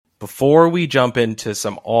before we jump into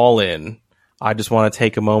some All In, I just want to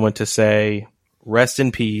take a moment to say, rest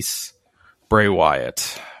in peace, Bray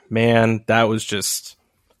Wyatt. Man, that was just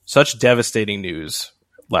such devastating news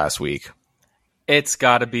last week. It's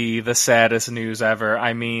got to be the saddest news ever.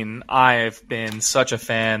 I mean, I've been such a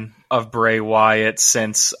fan of Bray Wyatt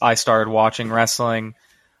since I started watching wrestling.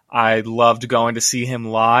 I loved going to see him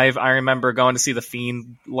live. I remember going to see The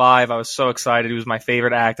Fiend live. I was so excited. He was my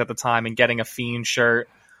favorite act at the time, and getting a Fiend shirt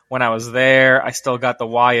when I was there. I still got the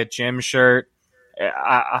Wyatt Gym shirt.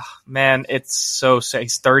 Man, it's so sad.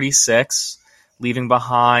 He's 36, leaving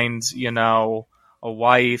behind, a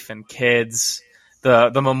wife and kids.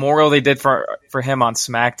 The memorial they did for him on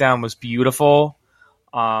SmackDown was beautiful.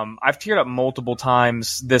 I've teared up multiple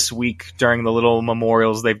times this week during the little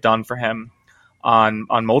memorials they've done for him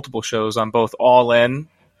on multiple shows, on both All In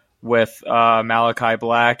with Malachi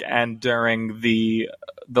Black and during the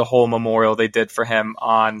whole memorial they did for him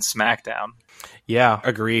on SmackDown. Yeah,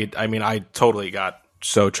 agreed. I mean, I totally got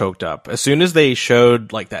so choked up. As soon as they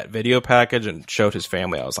showed like that video package and showed his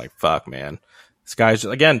family, I was like, fuck, man. This guy's,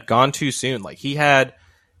 again, gone too soon. Like, he had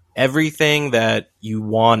everything that you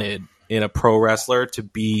wanted in a pro wrestler to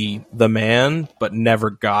be the man, but never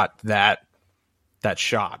got that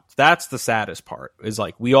shot. That's the saddest part, is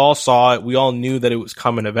like, we all saw it. We all knew that it was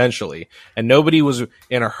coming eventually. And nobody was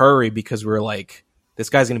in a hurry because we were like, this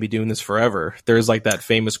guy's going to be doing this forever. There's like that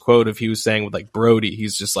famous quote of he was saying with like Brody.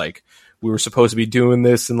 He's just like, we were supposed to be doing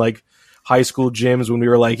this in like high school gyms when we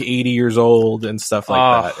were like 80 years old and stuff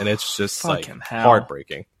like that. And it's just like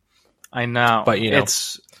heartbreaking. I know. But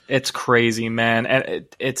it's crazy, man. And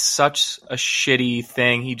it's such a shitty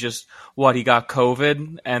thing. He got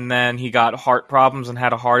COVID and then he got heart problems and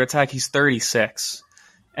had a heart attack. He's 36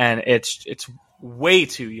 and it's way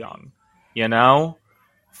too young,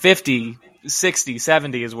 50, 60,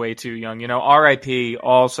 70 is way too young. RIP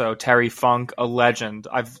also Terry Funk, a legend.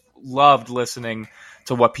 I've loved listening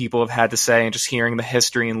to what people have had to say and just hearing the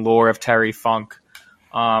history and lore of Terry Funk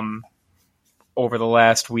over the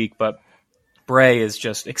last week. But Bray is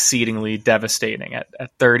just exceedingly devastating at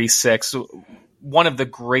 36. One of the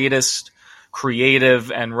greatest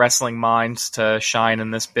creative and wrestling minds to shine in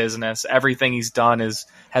this business. Everything he's done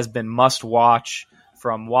has been must watch,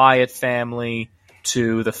 from Wyatt family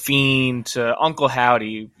to The Fiend to Uncle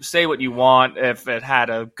Howdy. Say what you want, if it had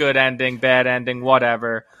a good ending, bad ending,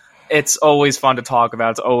 whatever. It's always fun to talk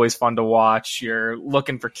about. It's always fun to watch. You're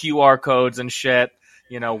looking for QR codes and shit.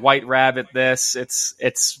 White Rabbit this.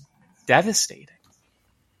 It's devastating.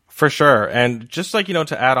 For sure. And just like,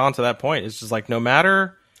 to add on to that point, it's just like, no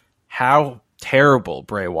matter how terrible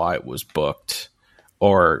Bray Wyatt was booked,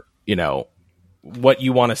 or, what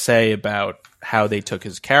you want to say about how they took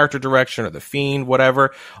his character direction or The Fiend,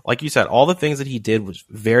 whatever, like you said, all the things that he did was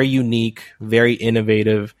very unique, very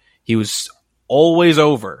innovative. He was always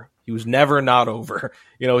over. He was never not over.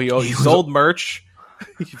 He sold merch.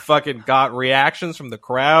 He fucking got reactions from the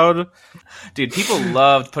crowd. Dude, people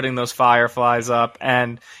loved putting those fireflies up.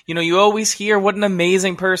 And, you always hear what an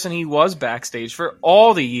amazing person he was backstage for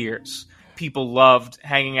all the years. People loved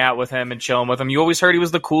hanging out with him and chilling with him. You always heard he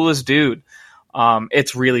was the coolest dude.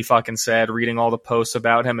 It's really fucking sad reading all the posts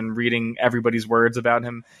about him and reading everybody's words about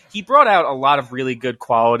him. He brought out a lot of really good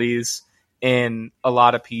qualities in a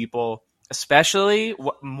lot of people. Especially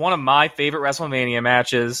one of my favorite WrestleMania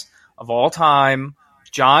matches of all time,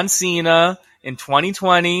 John Cena in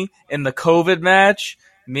 2020 in the COVID match.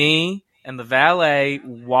 Me and the valet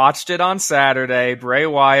watched it on Saturday. Bray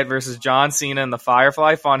Wyatt versus John Cena in the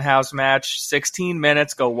Firefly Funhouse match. 16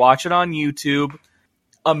 minutes. Go watch it on YouTube.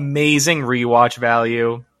 Amazing rewatch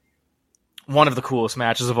value. One of the coolest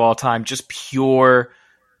matches of all time. Just pure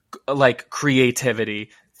like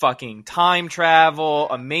creativity. Fucking time travel,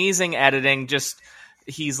 amazing editing. Just,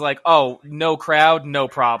 he's like, oh, no crowd, no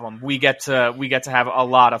problem. We get to have a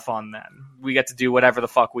lot of fun then. We get to do whatever the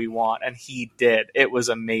fuck we want. And he did. It was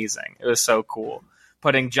amazing. It was so cool.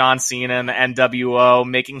 Putting John Cena in the NWO,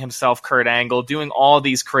 making himself Kurt Angle, doing all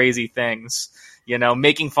these crazy things,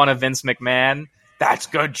 making fun of Vince McMahon. That's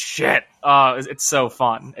good shit. It's so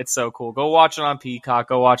fun. It's so cool. Go watch it on Peacock.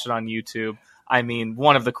 Go watch it on YouTube. I mean,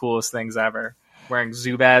 one of the coolest things ever. Wearing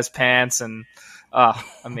Zubaz pants and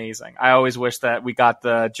amazing. I always wish that we got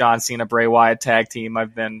the John Cena Bray Wyatt tag team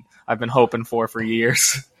I've been hoping for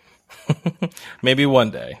years. Maybe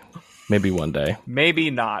one day.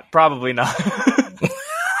 Maybe not. Probably not.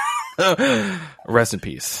 Rest in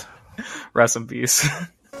peace. Rest in peace.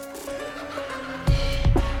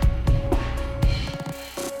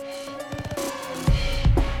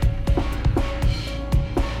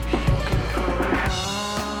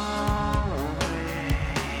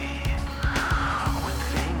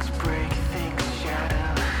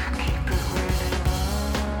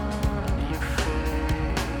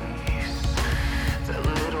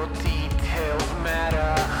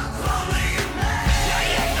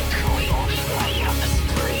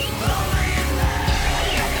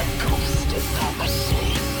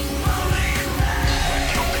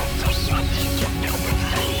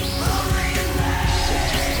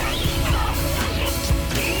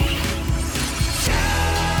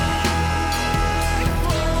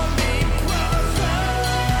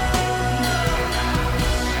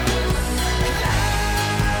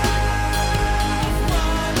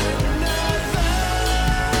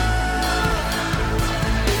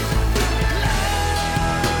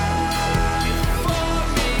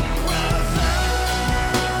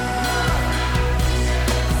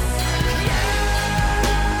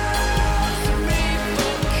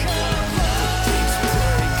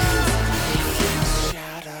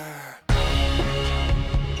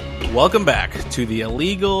 Welcome back to the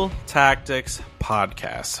Illegal Tactics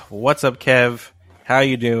Podcast. What's up, Kev? How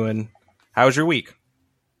you doing? How's your week?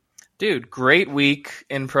 Dude, great week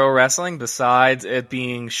in pro wrestling, besides it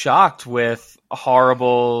being shocked with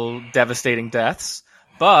horrible, devastating deaths.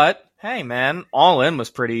 But, hey, man, All In was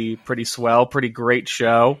pretty swell, pretty great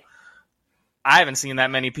show. I haven't seen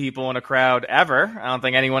that many people in a crowd ever. I don't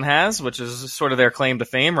think anyone has, which is sort of their claim to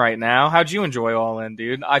fame right now. How'd you enjoy All In,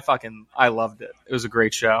 dude? I loved it. It was a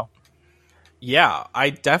great show. Yeah,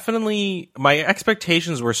 my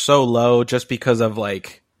expectations were so low just because of,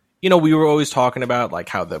 like, you know, we were always talking about, like,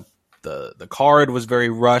 how the card was very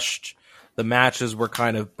rushed. The matches were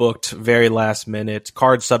kind of booked very last minute.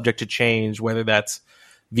 Card subject to change, whether that's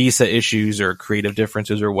visa issues or creative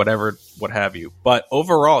differences or whatever, what have you. But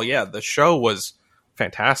overall, yeah, the show was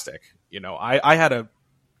fantastic. You know, I had a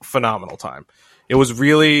phenomenal time. It was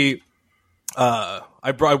really, I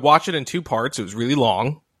watched it in two parts. It was really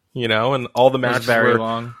long, you know, and all the matches very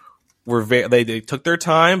long. They took their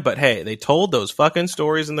time, but hey, they told those fucking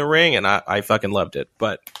stories in the ring, and I fucking loved it.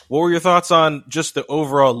 But what were your thoughts on just the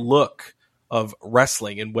overall look of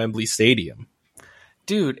wrestling in Wembley Stadium?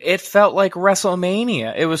 Dude, it felt like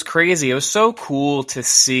WrestleMania. It was crazy. It was so cool to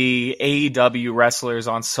see AEW wrestlers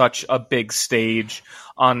on such a big stage,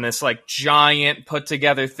 on this like giant put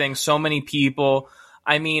together thing. So many people.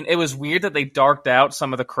 I mean, it was weird that they darked out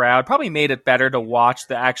some of the crowd. Probably made it better to watch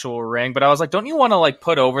the actual ring. But I was like, don't you want to like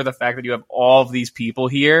put over the fact that you have all of these people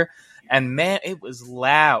here? And man, it was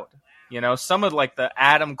loud. You know, some of like the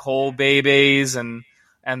Adam Cole babies and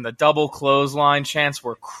the double clothesline chants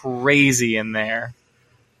were crazy in there.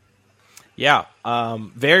 Yeah,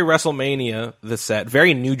 very WrestleMania, the set,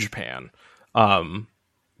 very New Japan.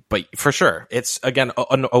 But for sure, it's, again,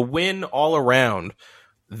 a win all around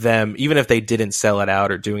them, even if they didn't sell it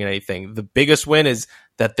out or doing anything. The biggest win is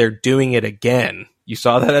that they're doing it again. You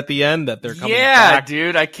saw that at the end, that they're coming back. Yeah,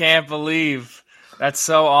 dude, I can't believe. That's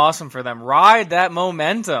so awesome for them. Ride that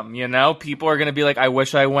momentum, you know? People are going to be like, I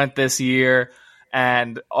wish I went this year.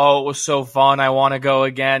 And, oh, it was so fun, I want to go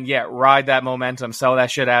again. Yeah, ride that momentum. Sell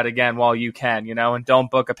that shit out again while you can, you know? And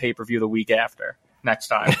don't book a pay-per-view the week after next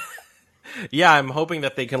time. Yeah, I'm hoping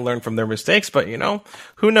that they can learn from their mistakes. But, you know,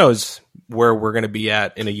 who knows where we're going to be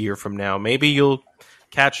at in a year from now. Maybe you'll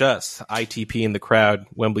catch us, ITP in the crowd,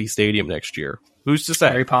 Wembley Stadium next year. Who's to say?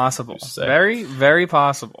 Very possible. Very, very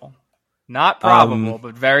possible. Not probable,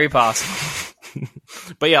 but very possible.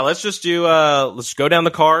 But yeah, let's just do let's go down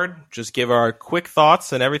the card, just give our quick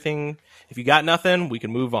thoughts and everything. If you got nothing, we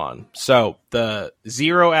can move on. So the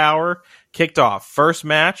 0 hour kicked off. First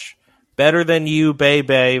match, Better Than You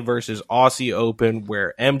Bay versus Aussie Open,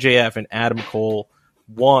 where MJF and Adam Cole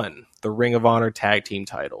won the Ring of Honor tag team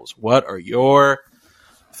titles. What are your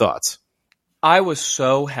thoughts? I was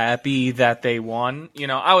so happy that they won. You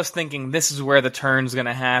know, I was thinking this is where the turn's going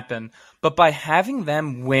to happen. But by having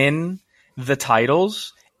them win the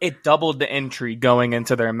titles, it doubled the intrigue going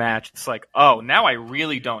into their match. It's like, oh, now I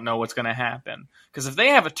really don't know what's going to happen. Because if they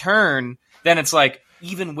have a turn, then it's like,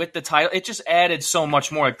 even with the title, it just added so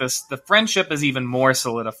much more. Like this, the friendship is even more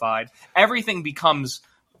solidified. Everything becomes,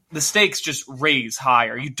 the stakes just raise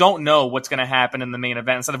higher. You don't know what's going to happen in the main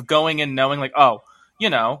event. Instead of going in knowing like, oh, you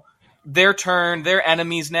know, their turn, their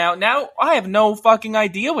enemies now. Now I have no fucking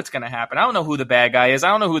idea what's going to happen. I don't know who the bad guy is. I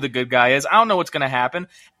don't know who the good guy is. I don't know what's going to happen.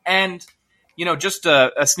 And, you know, just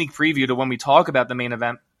a sneak preview to when we talk about the main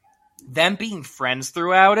event, them being friends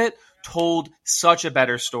throughout it told such a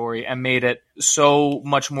better story and made it so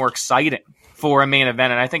much more exciting for a main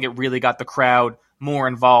event. And I think it really got the crowd more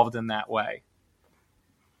involved in that way.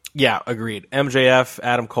 Yeah, agreed. MJF,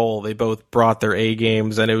 Adam Cole, they both brought their A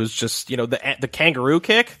games, and it was just, you know, the kangaroo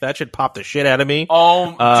kick, that should pop the shit out of me. Oh,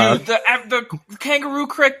 dude, the kangaroo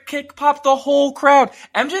kick popped the whole crowd.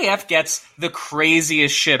 MJF gets the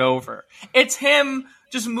craziest shit over. It's him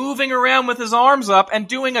just moving around with his arms up and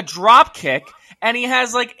doing a drop kick, and he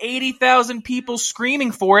has like 80,000 people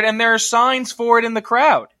screaming for it, and there are signs for it in the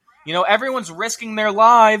crowd. You know, everyone's risking their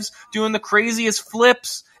lives doing the craziest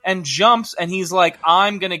flips and jumps, and he's like,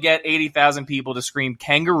 I'm going to get 80,000 people to scream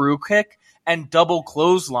kangaroo kick and double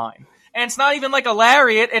clothesline. And it's not even like a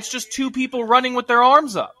lariat, it's just two people running with their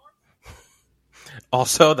arms up.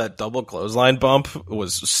 Also, that double clothesline bump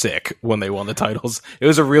was sick when they won the titles. It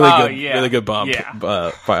was a really good bump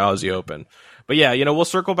by Aussie Open. But yeah, you know, we'll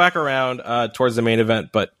circle back around towards the main event,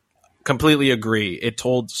 but completely agree. It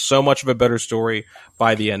told so much of a better story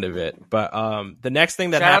by the end of it. But the next thing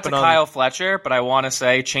that happened Shout out to Kyle Fletcher, but I want to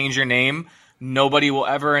say, change your name. Nobody will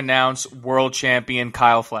ever announce world champion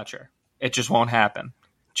Kyle Fletcher. It just won't happen.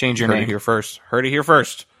 Change your name. Heard it here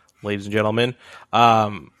first, ladies and gentlemen.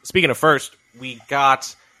 Speaking of first, we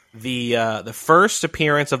got the first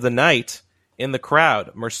appearance of the night in the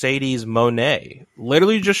crowd, Mercedes Moné,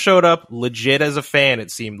 literally just showed up legit as a fan,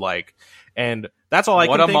 it seemed like. And that's all I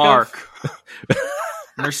can think of. What a mark.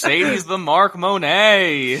 Mercedes the Mark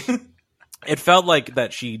Moné. It felt like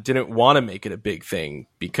that she didn't want to make it a big thing,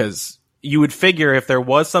 because you would figure if there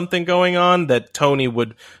was something going on that Tony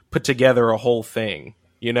would put together a whole thing,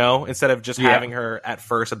 you know, instead of just having her at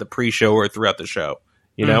first at the pre-show or throughout the show,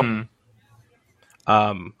 you know?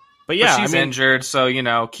 But yeah, she's injured, so, you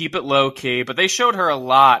know, keep it low key. But they showed her a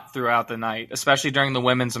lot throughout the night, especially during the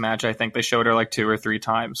women's match. I think they showed her like 2 or 3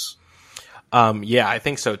 times. Yeah, I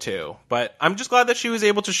think so too. But I'm just glad that she was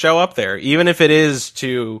able to show up there, even if it is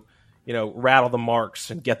to, you know, rattle the marks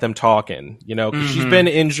and get them talking, you know, because she's been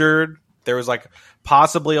injured. There was like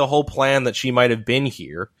possibly a whole plan that she might have been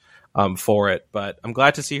here for it. But I'm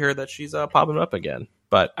glad to see her that she's popping up again.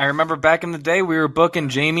 But I remember back in the day, we were booking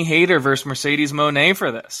Jamie Hayter versus Mercedes Moné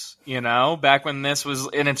for this, you know, back when this was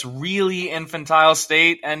in its really infantile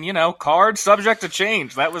state and, you know, card subject to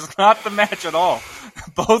change. That was not the match at all.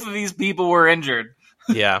 Both of these people were injured.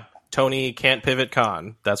 Yeah. Tony Can't Pivot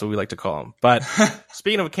Khan. That's what we like to call him. But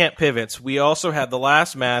speaking of can't pivots, we also had the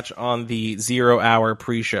last match on the 0 hour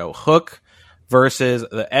pre-show. Hook versus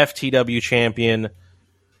the FTW champion,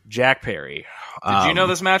 Jack Perry. Did you know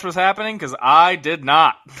this match was happening? Because I did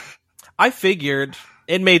not. I figured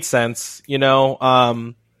it made sense, you know.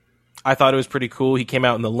 I thought it was pretty cool. He came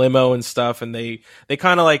out in the limo and stuff, and they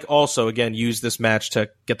kind of like also, again, used this match to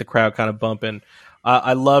get the crowd kind of bumping.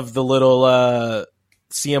 I love the little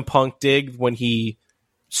CM Punk dig when he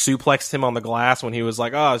suplexed him on the glass when he was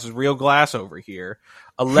like, oh, this is real glass over here.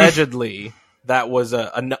 Allegedly, that was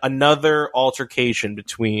another altercation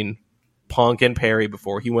between Punk and Perry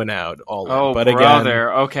before he went out all in. Oh, but brother.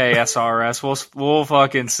 Again, okay, SRS. We'll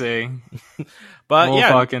fucking see. But we'll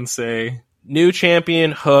yeah, fucking see. New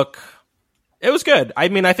champion Hook. It was good. I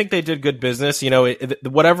mean, I think they did good business. You know,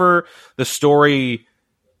 whatever the story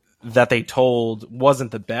that they told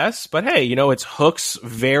wasn't the best, but hey, you know, it's Hook's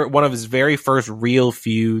one of his very first real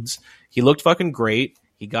feuds. He looked fucking great.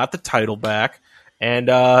 He got the title back, and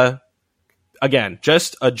again,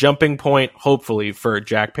 just a jumping point, hopefully, for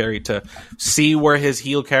Jack Perry to see where his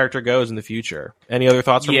heel character goes in the future. Any other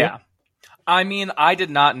thoughts from you? I mean, I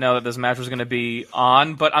did not know that this match was going to be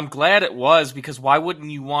on, but I'm glad it was, because why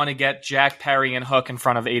wouldn't you want to get Jack Perry and Hook in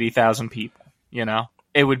front of 80,000 people, you know?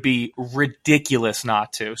 It would be ridiculous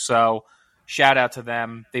not to. So, shout out to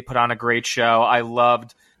them. They put on a great show. I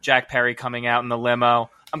loved Jack Perry coming out in the limo.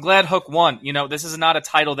 I'm glad Hook won. You know, this is not a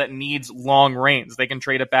title that needs long reigns. They can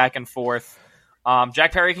trade it back and forth.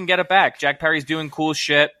 Jack Perry can get it back. Jack Perry's doing cool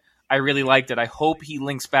shit. I really liked it. I hope he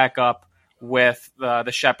links back up with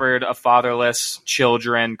the shepherd of fatherless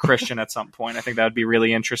children, Christian, at some point. I think that would be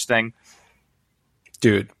really interesting.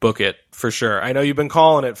 Dude, book it for sure. I know you've been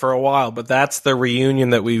calling it for a while, but that's the reunion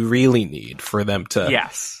that we really need for them to.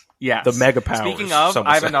 Yes. The mega powers. Speaking of,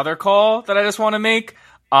 I have another call that I just want to make.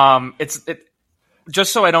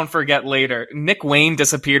 Just so I don't forget later. Nick Wayne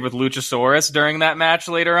disappeared with Luchasaurus during that match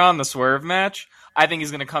later on, the Swerve match. I think he's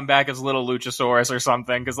going to come back as little Luchasaurus or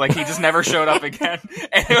something, because like he just never showed up again.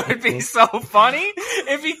 And it would be so funny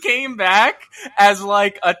if he came back as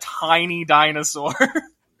like a tiny dinosaur.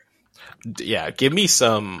 Yeah, give me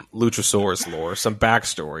some Luchasaurus lore, some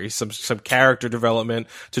backstory, some character development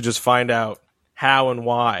to just find out how and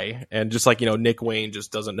why. And just like, you know, Nick Wayne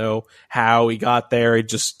just doesn't know how he got there. He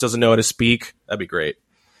just doesn't know how to speak. That'd be great.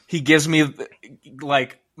 He gives me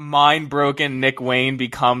like mind broken Nick Wayne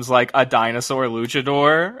becomes like a dinosaur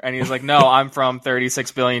luchador. And he's like, no, I'm from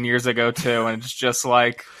 36 billion years ago too. And it's just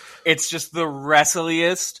like, it's just the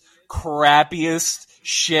wrestliest, crappiest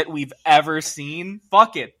shit we've ever seen.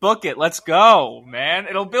 Fuck it. Book it. Let's go, man.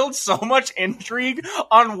 It'll build so much intrigue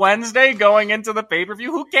on Wednesday going into the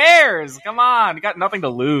pay-per-view. Who cares? Come on. You got nothing to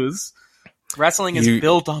lose. Wrestling is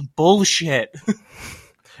built on bullshit.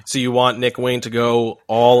 So you want Nick Wayne to go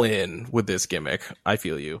all in with this gimmick. I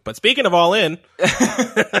feel you. But speaking of all in,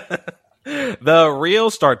 the real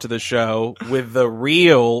start to the show with the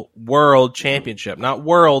real world championship. Not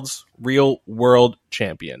worlds, real world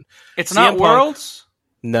champion. It's not worlds?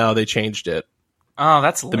 No, they changed it. Oh,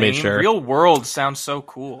 that's lame. They made sure. Real world sounds so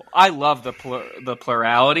cool. I love the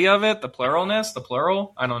plurality of it, the pluralness, the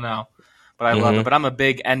plural. I don't know. But I love it. But I'm a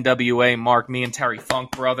big NWA mark. Me and Terry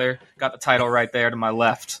Funk, brother. Got the title right there to my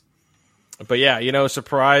left. But yeah, you know,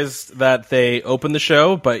 surprised that they opened the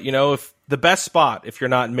show. But, you know, if the best spot, if you're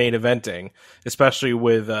not main eventing, especially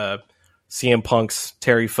with CM Punk's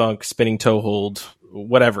Terry Funk spinning toe hold,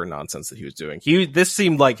 whatever nonsense that he was doing. This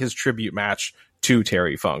seemed like his tribute match to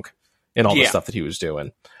Terry Funk and all the stuff that he was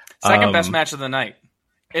doing. Second best match of the night.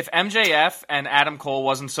 If MJF and Adam Cole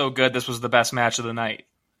wasn't so good, this was the best match of the night.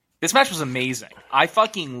 This match was amazing. I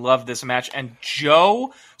fucking love this match. And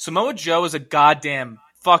Samoa Joe is a goddamn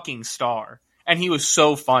fucking star. And he was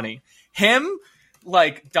so funny. Him,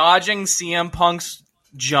 like, dodging CM Punk's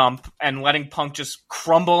jump and letting Punk just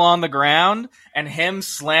crumble on the ground, and him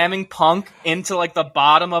slamming Punk into, like, the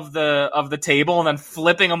bottom of the table and then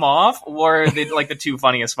flipping him off were, the two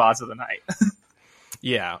funniest spots of the night.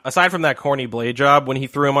 Yeah, aside from that corny blade job when he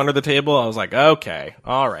threw him under the table, I was like, okay,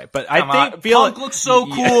 all right. But Punk looks so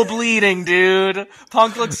cool bleeding, dude.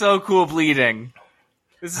 Punk looks so cool bleeding.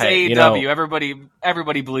 This is AEW.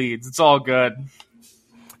 Everybody bleeds. It's all good.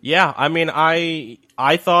 Yeah, I mean,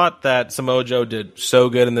 I thought that Samoa Joe did so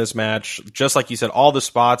good in this match. Just like you said, all the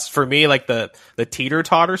spots. For me, like the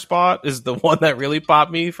teeter-totter spot is the one that really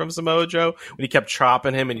popped me from Samoa Joe. When he kept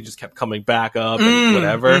chopping him and he just kept coming back up and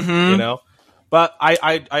whatever, you know? But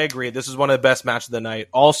I agree. This is one of the best matches of the night.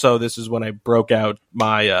 Also, this is when I broke out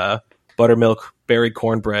my buttermilk berry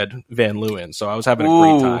cornbread Van Leeuwen. So I was having a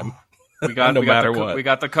great time. We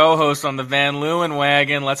got the co-host on the Van Leeuwen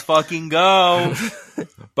wagon. Let's fucking go.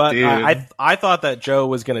 But I thought that Joe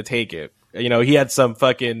was going to take it. You know, he had some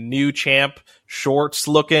fucking new champ shorts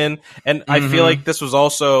looking. And I feel like this was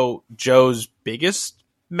also Joe's biggest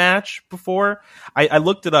match before. I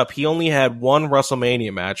looked it up. He only had one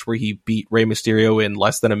WrestleMania match where he beat Rey Mysterio in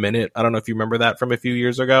less than a minute. I don't know if you remember that from a few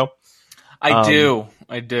years ago. I do.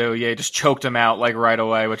 Yeah, he just choked him out like right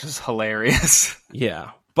away, which is hilarious.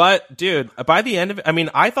 Yeah. But dude, by the end of it, I mean,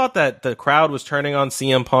 I thought that the crowd was turning on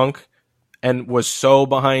CM Punk and was so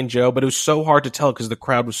behind Joe, but it was so hard to tell because the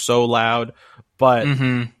crowd was so loud. But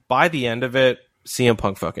by the end of it, CM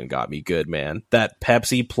Punk fucking got me good, man. That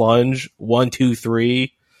Pepsi plunge, 1, 2,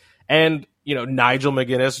 3. And, you know, Nigel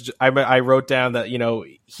McGuinness, I wrote down that, you know,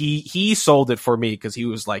 he sold it for me because he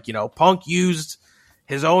was like, you know, Punk used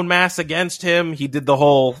his own mask against him. He did the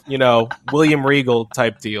whole, you know, William Regal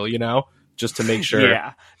type deal, you know, just to make sure.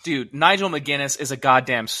 Yeah. Dude, Nigel McGuinness is a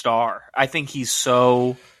goddamn star. I think he's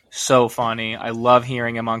so funny. I love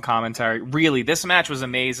hearing him on commentary. Really, this match was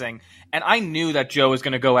amazing. And I knew that Joe was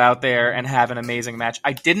going to go out there and have an amazing match.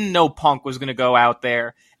 I didn't know Punk was going to go out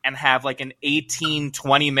there and have like an 18,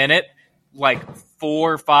 20 minute, like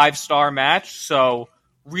 4 or 5 star match. So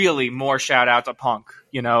really more shout out to Punk.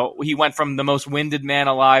 You know, he went from the most winded man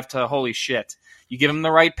alive to holy shit. You give him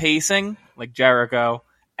the right pacing, like Jericho,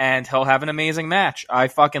 and he'll have an amazing match. I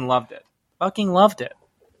fucking loved it.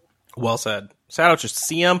 Well said. Shout out to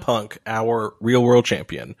CM Punk, our real world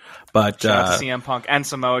champion. But shout out to CM Punk and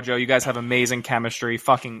Samoa Joe. You guys have amazing chemistry.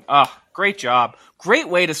 Fucking great job. Great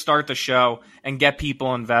way to start the show and get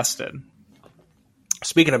people invested.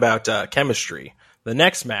 Speaking about chemistry, the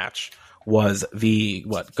next match was the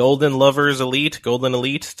Golden Elite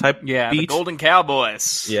type beat? The Golden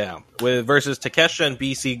Cowboys. Yeah, versus Takeshita and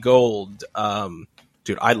BC Gold.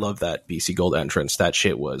 Dude, I love that BC Gold entrance. That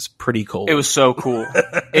shit was pretty cool. It was so cool.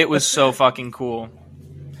 It was so fucking cool.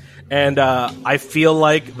 And I feel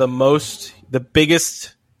like the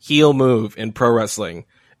biggest heel move in pro wrestling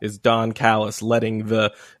is Don Callis letting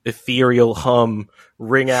the ethereal hum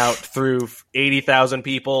ring out through 80,000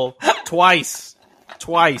 people twice.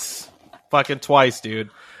 Fucking twice, dude.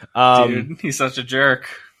 Dude, he's such a jerk.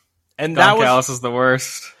 And Don Callis is the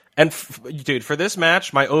worst. And dude, for this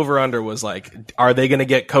match, my over-under was like, are they going to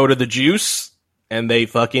get Kota the Juice? And they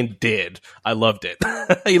fucking did. I loved it.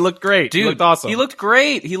 He looked great. Dude, he looked awesome. He looked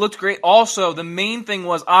great. Also, the main thing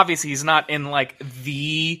was, obviously, he's not in, like,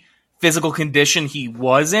 the physical condition he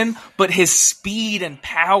was in, but his speed and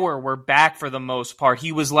power were back for the most part.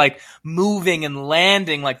 He was, like, moving and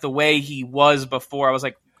landing like the way he was before. I was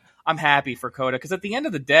like, I'm happy for Kota, because at the end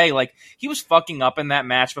of the day, like, he was fucking up in that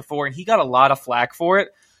match before, and he got a lot of flack for it.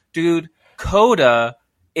 Dude, Kota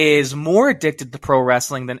is more addicted to pro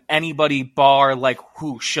wrestling than anybody bar, like,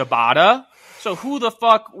 Shibata? So who the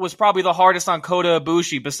fuck was probably the hardest on Kota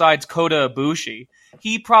Ibushi besides Kota Ibushi?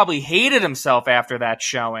 He probably hated himself after that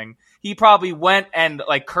showing. He probably went and,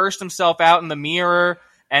 like, cursed himself out in the mirror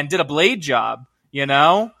and did a blade job, you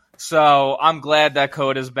know? So I'm glad that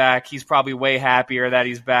Kota's back. He's probably way happier that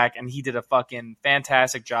he's back, and he did a fucking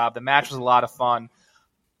fantastic job. The match was a lot of fun.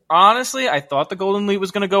 Honestly, I thought the Golden Elite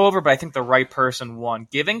was going to go over, but I think the right person won.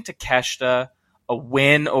 Giving Takeshita a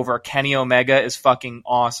win over Kenny Omega is fucking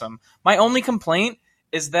awesome. My only complaint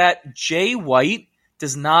is that Jay White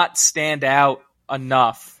does not stand out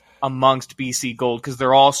enough amongst BC Gold because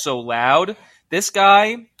they're all so loud. This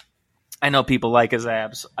guy, I know people like his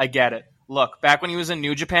abs. I get it. Look, back when he was in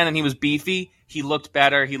New Japan and he was beefy, he looked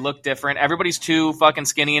better. He looked different. Everybody's too fucking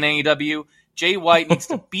skinny in AEW. Jay White needs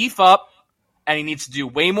to beef up and he needs to do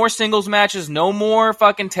way more singles matches. No more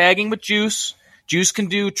fucking tagging with Juice. Juice can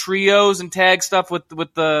do trios and tag stuff with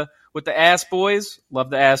the Ass Boys. Love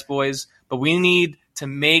the Ass Boys, but we need to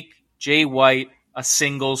make Jay White a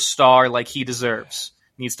singles star like he deserves.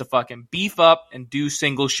 Needs to fucking beef up and do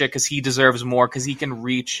single shit because he deserves more because he can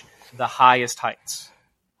reach the highest heights.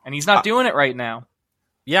 And he's not doing it right now.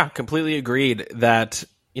 Yeah, completely agreed that,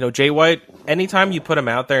 Jay White, anytime you put him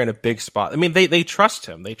out there in a big spot, I mean, they trust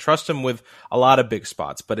him. They trust him with a lot of big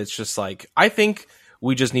spots, but it's just like, I think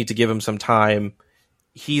we just need to give him some time.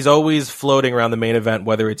 He's always floating around the main event,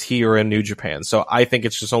 whether it's here or in New Japan. So I think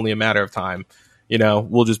it's just only a matter of time.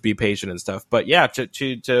 We'll just be patient and stuff. But yeah,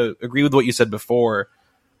 to agree with what you said before,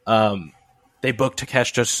 they booked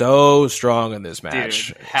Takeshita so strong in this match.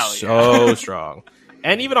 Dude, hell yeah. So strong.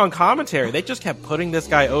 And even on commentary, they just kept putting this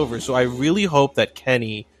guy over. So I really hope that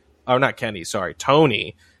Tony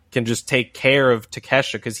can just take care of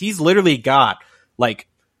Takeshita, because he's literally got like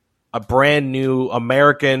a brand new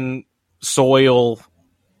American soil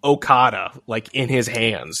Okada like in his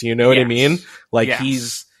hands. You know what I mean? Like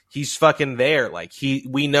he's fucking there. Like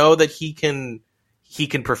we know that he can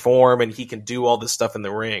perform and he can do all this stuff in the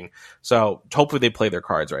ring. So hopefully they play their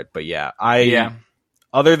cards right. But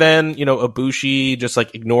other than, Ibushi just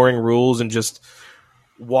like ignoring rules and just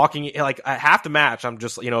walking, like half the match, I'm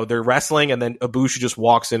just, they're wrestling and then Ibushi just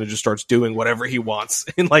walks in and just starts doing whatever he wants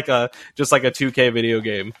in like a 2K video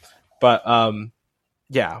game. But, I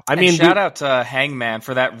mean, shout out to Hangman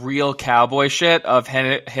for that real cowboy shit of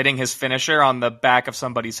hitting his finisher on the back of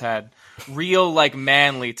somebody's head. Real, like,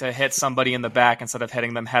 manly to hit somebody in the back instead of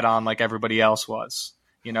hitting them head on like everybody else was.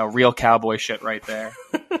 Real cowboy shit right there.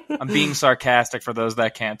 I'm being sarcastic for those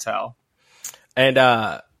that can't tell. And,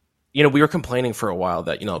 we were complaining for a while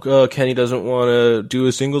that, Kenny doesn't want to do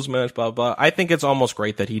a singles match, blah, blah. I think it's almost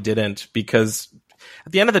great that he didn't, because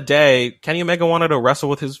at the end of the day, Kenny Omega wanted to wrestle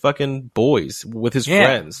with his fucking boys, with his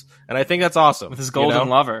friends. And I think that's awesome. With his golden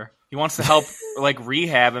lover. He wants to help, like,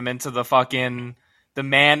 rehab him into the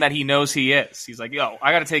man that he knows he is. He's like, yo,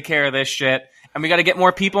 I got to take care of this shit. And we got to get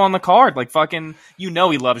more people on the card. Like, fucking, he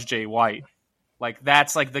loves Jay White. Like,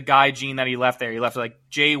 that's, like, the guy gene that he left there. He left, like,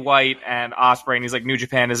 Jay White and Ospreay, and he's like, New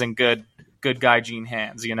Japan isn't good guy gene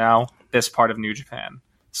hands, this part of New Japan.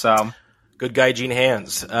 So, good guy gene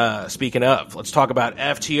hands. Speaking of, let's talk about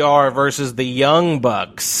FTR versus the Young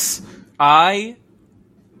Bucks. I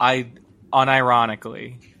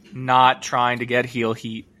unironically, not trying to get heel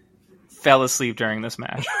heat, fell asleep during this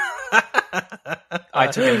match. I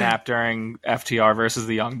took a nap during FTR versus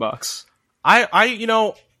the Young Bucks.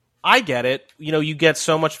 I get it. You get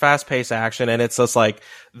so much fast-paced action, and it's just like,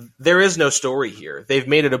 there is no story here. They've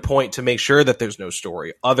made it a point to make sure that there's no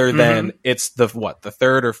story, other than it's the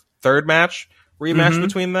third match, rematch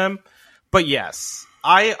between them. But yes,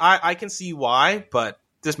 I can see why, but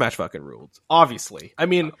this match fucking ruled. Obviously. I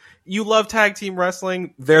mean, you love tag team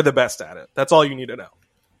wrestling, they're the best at it. That's all you need to know.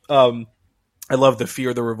 I love the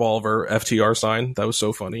Fear the Revolver FTR sign. That was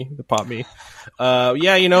so funny. It popped me. That's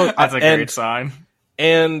a great sign.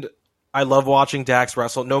 And I love watching Dax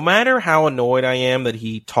wrestle. No matter how annoyed I am that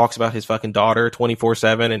he talks about his fucking daughter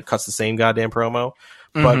 24/7 and cuts the same goddamn promo.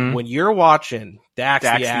 But when you're watching Dax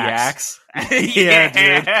the Axe. Yeah,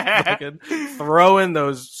 dude. Fucking throwing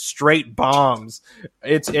those straight bombs.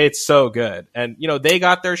 It's so good. And, they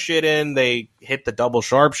got their shit in. They hit the double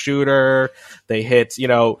sharpshooter. They hit,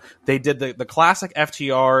 they did the classic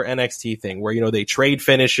FTR NXT thing where, they trade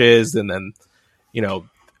finishes and then,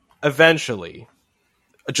 eventually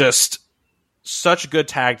just such good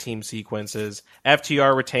tag team sequences.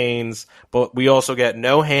 FTR retains, but we also get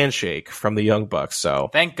no handshake from the Young Bucks.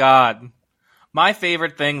 So thank God. My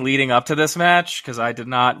favorite thing leading up to this match, because I did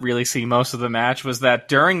not really see most of the match, was that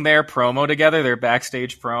during their promo together, their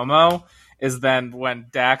backstage promo, is then when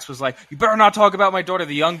Dax was like, you better not talk about my daughter.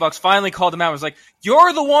 The Young Bucks finally called him out. Was like,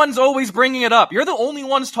 you're the ones always bringing it up. You're the only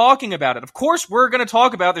ones talking about it. Of course we're going to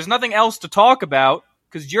talk about it. There's nothing else to talk about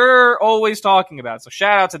because you're always talking about it. So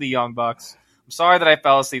shout out to the Young Bucks. I'm sorry that I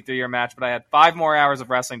fell asleep through your match, but I had 5 more hours of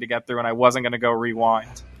wrestling to get through, and I wasn't going to go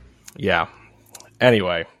rewind. Yeah.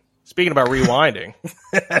 Anyway, speaking about rewinding,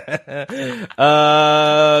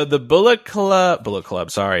 the Bullet Club,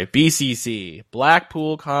 BCC,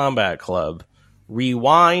 Blackpool Combat Club,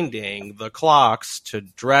 rewinding the clocks to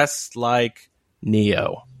dress like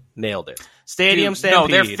Neo. Nailed it. Stadium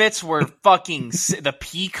Stampede. No, their fits were fucking the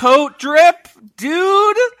peacoat drip,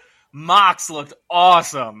 dude. Mox looked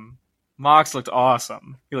awesome.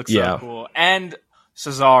 He looked so cool. And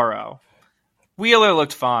Cesaro. Wheeler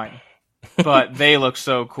looked fine, but they look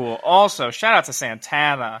so cool. Also, shout out to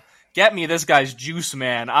Santana. Get me this guy's juice,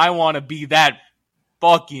 man. I want to be that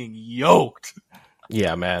fucking yoked.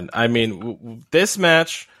 Yeah, man. I mean, this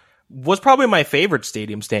match was probably my favorite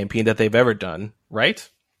Stadium Stampede that they've ever done, right?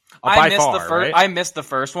 I missed the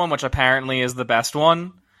first one, which apparently is the best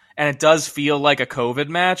one. And it does feel like a COVID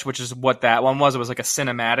match, which is what that one was. It was like a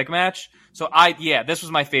cinematic match. So this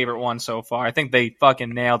was my favorite one so far. I think they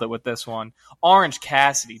fucking nailed it with this one. Orange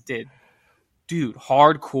Cassidy dude,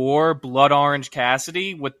 hardcore Blood Orange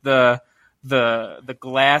Cassidy with the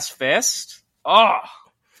glass fist. Oh.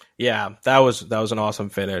 Yeah, that was an awesome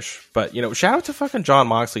finish. But, shout out to fucking Jon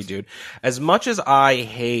Moxley, dude. As much as I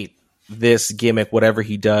hate this gimmick, whatever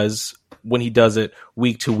he does, when he does it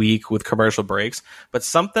week to week with commercial breaks, but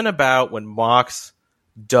something about when Mox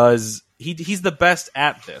does, he's the best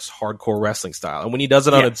at this hardcore wrestling style. And when he does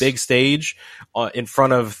it on a big stage in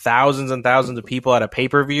front of thousands and thousands of people at a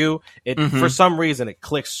pay-per-view, for some reason, it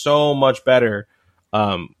clicks so much better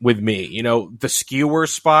with me. The skewer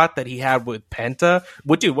spot that he had with Penta.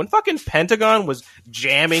 When fucking Pentagon was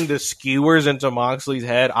jamming the skewers into Moxley's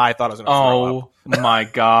head, I thought I was going to throw up. Oh my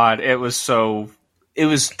God. It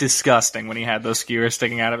was disgusting when he had those skewers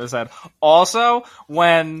sticking out of his head. Also,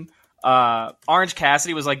 when Orange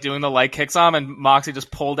Cassidy was like doing the light kicks on him, and Moxley just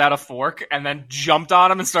pulled out a fork and then jumped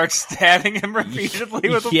on him and started stabbing him repeatedly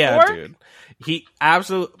with a fork. Yeah, dude. He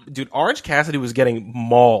absolutely... Dude, Orange Cassidy was getting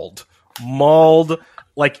mauled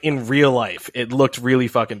like in real life. It looked really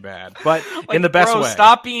fucking bad, but in the best way.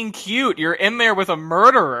 Stop being cute. You're in there with a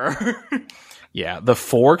murderer. Yeah, the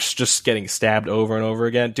forks just getting stabbed over and over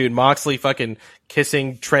again. Dude, Moxley fucking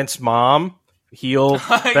kissing Trent's mom. Heel,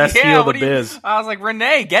 best heel of the biz. I was like,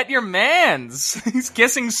 Renee, get your mans. He's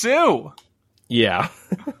kissing Sue. Yeah.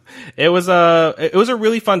 It was a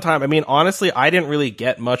really fun time. I mean, honestly, I didn't really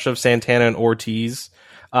get much of Santana and Ortiz.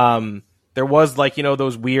 There was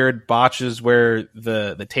those weird botches where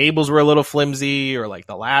the tables were a little flimsy, or like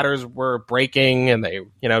the ladders were breaking and they,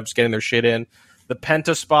 just getting their shit in. The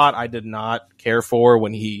Penta spot I did not care for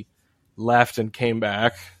when he left and came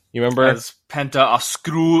back. You remember? As Penta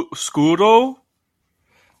Oscuro?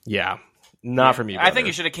 Yeah. Not for me, brother. I think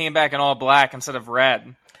he should have came back in all black instead of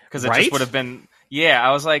red. Because it just would have been... Yeah,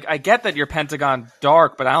 I was like, I get that you're Pentagon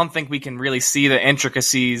dark, but I don't think we can really see the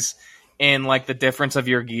intricacies in like the difference of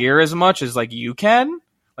your gear as much as like you can.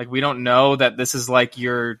 Like we don't know that this is like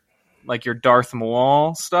your Darth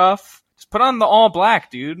Maul stuff. Just put on the all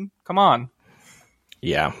black, dude. Come on.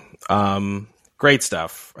 Yeah. Great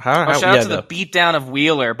stuff. Shout out to the beatdown of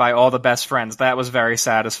Wheeler by all the best friends. That was very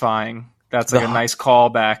satisfying. That's like a nice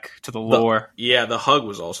callback to the lore. The hug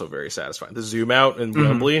was also very satisfying. The zoom out in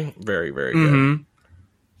Wembley, very, very good.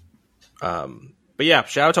 But yeah,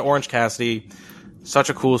 shout out to Orange Cassidy. Such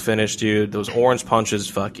a cool finish, dude. Those orange punches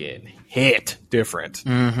fucking hit different.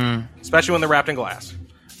 Especially when they're wrapped in glass.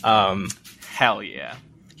 Hell yeah.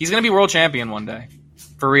 He's going to be world champion one day.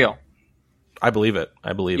 For real. I believe it.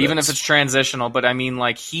 Even if it's transitional, but I mean,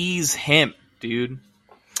 like, he's him, dude.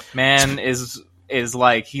 Man is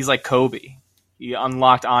like, he's like Kobe. He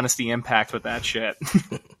unlocked Honesty Impact with that shit.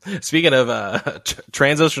 Speaking of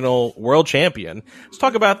transitional world champion, let's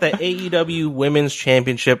talk about the AEW Women's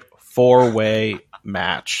Championship 4-way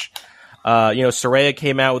match. Saraya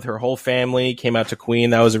came out with her whole family, came out to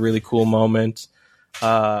Queen. That was a really cool moment.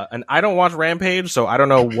 And I don't watch Rampage, so I don't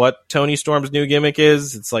know what Toni Storm's new gimmick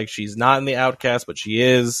is. It's like she's not in the Outcast, but she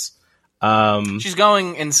is. She's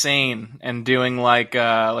going insane and doing like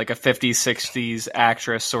a 50s, 60s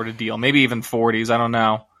actress sort of deal. Maybe even 40s, I don't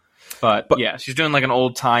know. But yeah, she's doing like an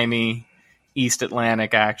old-timey East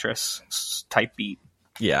Atlantic actress type beat.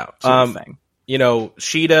 Yeah. Sort of thing.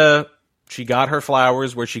 Sheeta, she got her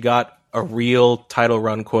flowers where she got a real title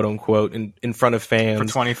run, quote unquote, in front of fans. For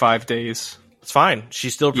 25 days. It's fine.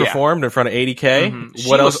 She still performed in front of 80K.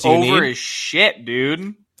 What else do you need? She was over as shit,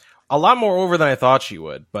 dude. A lot more over than I thought she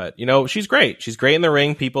would. But, she's great. She's great in the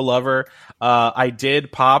ring. People love her. I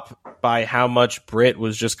did pop by how much Britt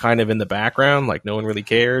was just kind of in the background. Like, no one really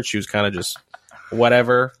cared. She was kind of just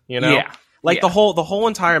whatever, Yeah. The whole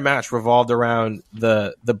entire match revolved around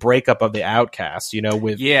the breakup of the Outcast,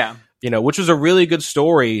 which was a really good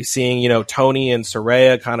story, seeing, Tony and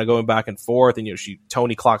Saraya kind of going back and forth, and,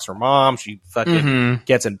 Tony clocks her mom, she fucking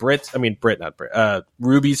gets in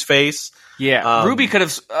Ruby's face. Yeah, Ruby could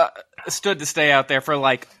have stood to stay out there for,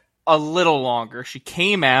 like, a little longer. She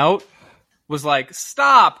came out, was like,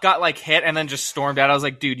 stop, got, like, hit, and then just stormed out. I was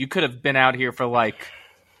like, dude, you could have been out here for, like,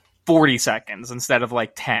 40 seconds instead of,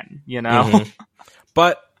 like, 10,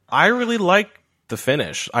 But I really like the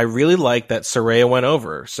finish. I really like that Saraya went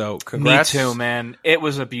over. So congrats. Me too, man. It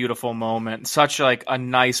was a beautiful moment. Such like a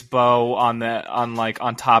nice bow on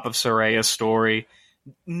top of Saraya's story.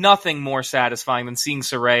 nothing more satisfying than seeing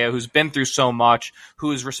Saraya, who's been through so much,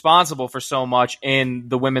 who is responsible for so much in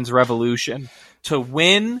the women's revolution, to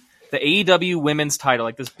win the AEW women's title,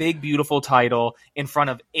 like this big, beautiful title, in front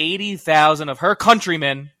of 80,000 of her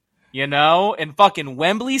countrymen, in fucking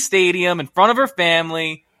Wembley Stadium, in front of her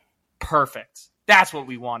family. Perfect. That's what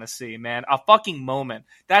we want to see, man. A fucking moment.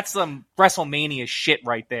 That's some WrestleMania shit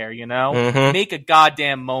right there, Mm-hmm. Make a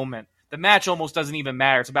goddamn moment. The match almost doesn't even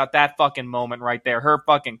matter. It's about that fucking moment right there. Her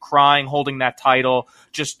fucking crying, holding that title,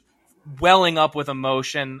 just welling up with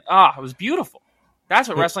emotion. It was beautiful. That's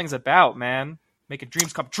what wrestling's about, man. Making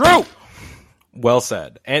dreams come true. Well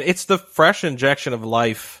said. And it's the fresh injection of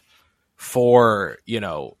life for,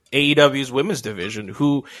 AEW's women's division,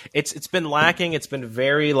 who it's been lacking. It's been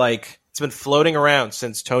very it's been floating around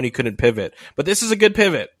since Tony couldn't pivot. But this is a good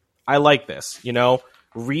pivot. I like this,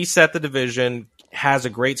 reset the division, has a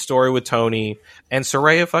great story with Tony, and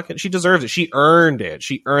Saraya she deserves it. She earned it.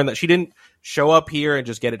 She earned that. She didn't show up here and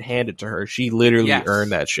just get it handed to her. She literally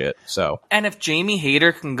earned that shit. So, and if Jamie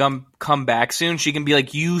Hayter can come back soon, she can be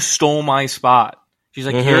like, you stole my spot. She's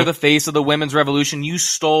like, you're the face of the women's revolution. You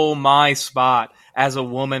stole my spot as a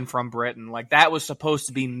woman from Britain. Like, that was supposed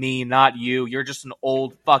to be me, not you. You're just an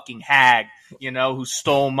old fucking hag, who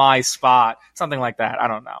stole my spot. Something like that. I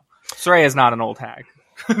don't know. Saraya's not an old hag.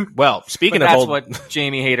 Well, speaking of that's old, what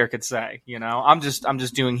Jamie Hayter could say. I'm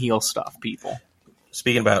just doing heel stuff, people.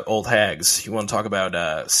 Speaking about old hags, you want to talk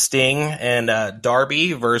about Sting and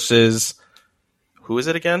Darby versus who is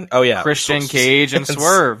it again? Oh yeah, Christian Cage and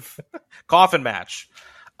Swerve. Coffin match.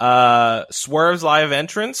 Swerve's live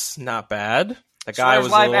entrance, not bad. The guy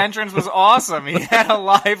Swerve's live entrance was awesome. He had a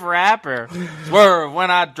live rapper. Swerve when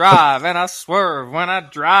I drive, and I swerve when I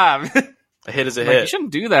drive. A hit is a hit. You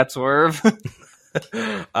shouldn't do that, Swerve.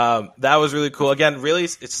 That was really cool. Again, really,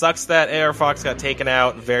 it sucks that AR Fox got taken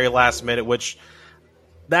out very last minute, which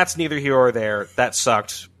that's neither here or there. That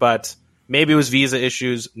sucked, but maybe it was visa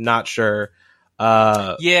issues. Not sure.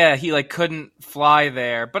 Yeah, he couldn't fly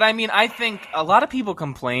there. But I mean, I think a lot of people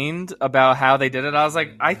complained about how they did it. I was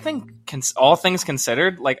like, I think all things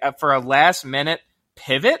considered, for a last minute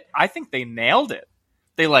pivot, I think they nailed it.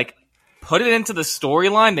 They put it into the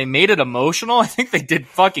storyline. They made it emotional. I think they did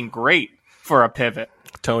fucking great for a pivot.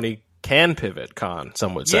 Tony can pivot, Khan,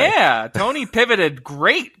 some would say. Yeah, Tony pivoted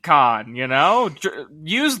great, Khan,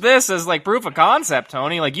 Use this as proof of concept,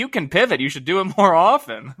 Tony. You can pivot. You should do it more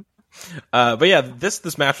often. But yeah,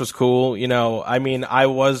 this match was cool. I mean, I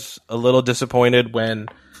was a little disappointed when,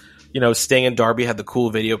 Sting and Darby had the cool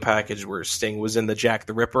video package where Sting was in the Jack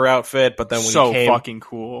the Ripper outfit, but then when he came, fucking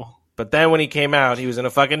cool. But then when he came out, he was in a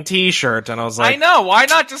fucking t-shirt, and I was like, I know, why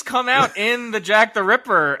not just come out in the Jack the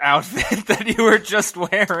Ripper outfit that you were just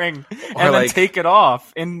wearing, and then take it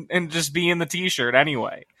off and just be in the t-shirt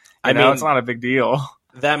anyway? I mean, it's not a big deal.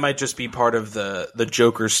 That might just be part of the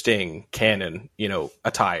Joker Sting canon,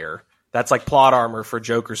 attire. That's plot armor for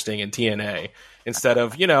Joker Sting in TNA. Instead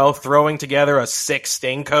of, throwing together a sick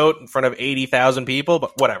Sting coat in front of 80,000 people,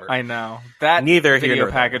 but whatever. I know. That Neither video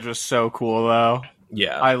here package was so cool, though.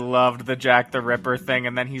 Yeah. I loved the Jack the Ripper thing,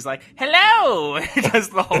 and then he's like, hello!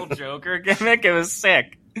 Just the whole Joker gimmick. It was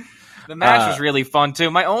sick. The match was really fun, too.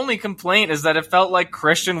 My only complaint is that it felt like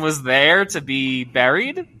Christian was there to be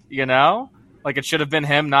buried, it should have been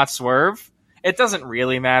him, not Swerve. It doesn't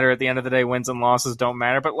really matter at the end of the day. Wins and losses don't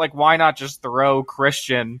matter. But, why not just throw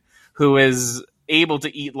Christian, who is able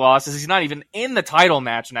to eat losses? He's not even in the title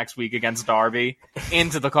match next week against Darby,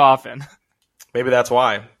 into the coffin. Maybe that's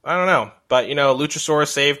why. I don't know. But, Luchasaurus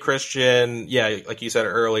saved Christian. Yeah, like you said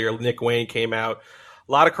earlier, Nick Wayne came out.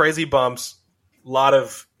 A lot of crazy bumps. A lot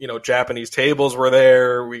of, Japanese tables were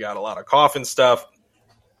there. We got a lot of coffin stuff.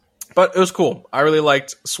 But it was cool. I really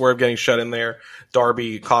liked Swerve getting shut in there.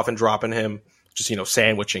 Darby coffin dropping him. Just,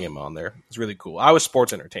 sandwiching him on there. It was really cool. I was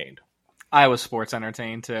sports entertained. I was sports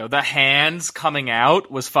entertained, too. The hands coming out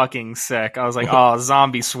was fucking sick. I was like, oh,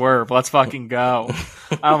 zombie Swerve. Let's fucking go.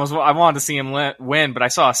 I wanted to see him win, but I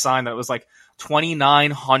saw a sign that was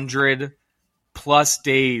 2,900 plus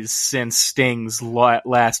days since Sting's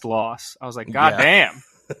last loss. I was like, God damn.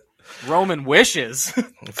 Roman wishes.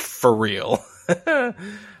 For real.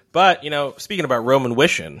 But, speaking about Roman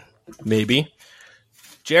wishing, maybe,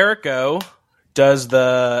 Jericho does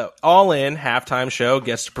the All In halftime show,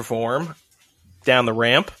 gets to perform down the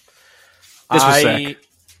ramp. This was sick.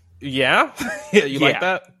 Yeah? You like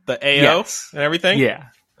that? The AO and everything? Yeah.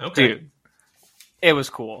 Okay. Dude, it was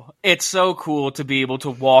cool. It's so cool to be able to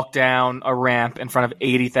walk down a ramp in front of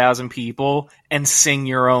 80,000 people and sing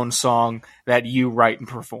your own song that you write and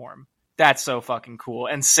perform. That's so fucking cool.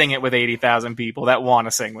 And sing it with 80,000 people that want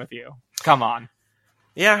to sing with you. Come on.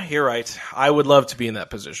 Yeah, you're right. I would love to be in that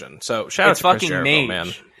position. So shout out It's to Chris fucking Jericho, Mage.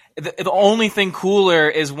 man. The only thing cooler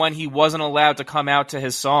is when he wasn't allowed to come out to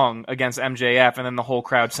his song against MJF, and then the whole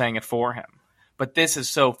crowd sang it for him. But this is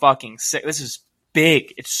so fucking sick. This is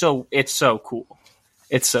big. It's so cool.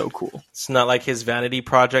 It's so cool. It's not like his vanity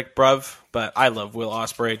project, bruv, but I love Will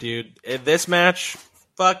Ospreay, dude. This match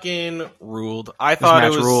fucking ruled. I thought it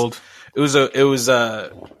was ruled. It was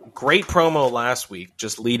a great promo last week,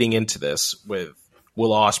 just leading into this with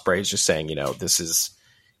Will Ospreay just saying, this is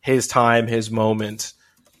his time, his moment.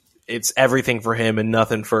 It's everything for him and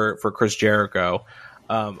nothing for Chris Jericho.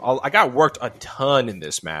 I got worked a ton in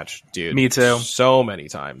this match, dude. Me too. So many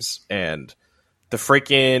times. And the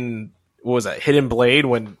freaking, what was that, Hidden Blade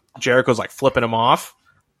when Jericho's like flipping him off?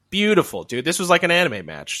 Beautiful, dude. This was like an anime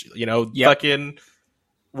match. Fucking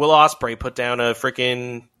Will Ospreay put down a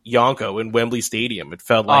freaking Yonko in Wembley Stadium. It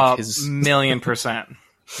felt like his... $1,000,000%.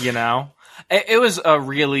 It was a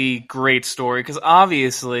really great story because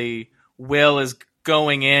obviously Will is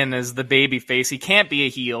going in as the baby face. He can't be a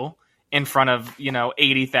heel in front of,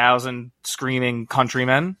 80,000 screaming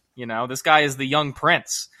countrymen. This guy is the young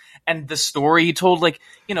prince. And the story he told,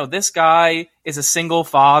 this guy is a single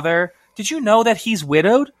father. Did you know that he's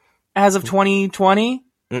widowed as of 2020?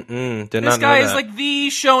 This guy is like the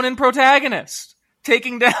shonen protagonist,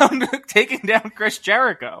 taking down Chris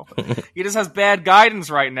Jericho. He just has bad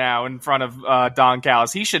guidance right now in front of Don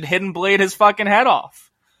Callis. He should Hidden Blade his fucking head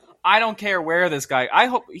off. I don't care where this guy. I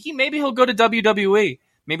hope maybe he'll go to WWE.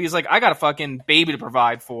 Maybe he's like, I got a fucking baby to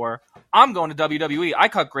provide for. I'm going to WWE. I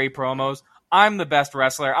cut great promos. I'm the best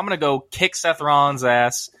wrestler. I'm gonna go kick Seth Rollins'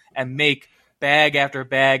 ass and make bag after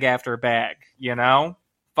bag after bag.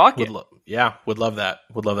 Fuck it. Would love that.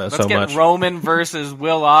 Would love that Let's so much. Let's get Roman versus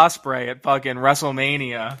Will Ospreay at fucking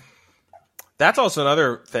WrestleMania. That's also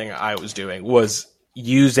another thing I was doing, was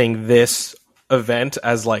using this event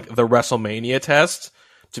as like the WrestleMania test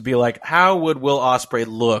to be like, how would Will Ospreay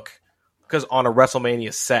look? Because on a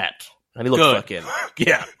WrestleMania set, and he looked fucking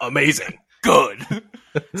amazing. Good.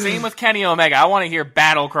 Same with Kenny Omega. I want to hear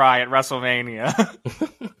Battle Cry at WrestleMania.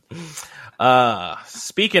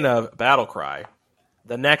 Speaking of Battle Cry,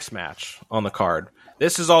 the next match on the card.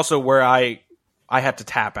 This is also where I had to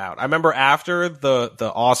tap out. I remember after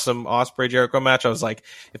the awesome Ospreay Jericho match, I was like,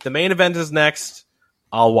 if the main event is next,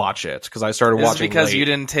 I'll watch it because I started watching. Because late. You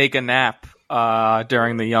didn't take a nap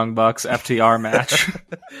during the Young Bucks FTR match.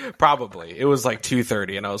 Probably. It was like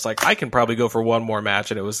 2:30 and I was like, I can probably go for one more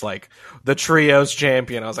match, and it was like the Trios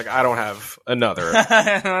champion. I was like, I don't have another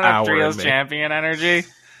hour Trios in me. champion energy.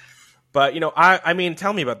 But, I mean,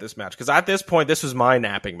 tell me about this match, because at this point, this was my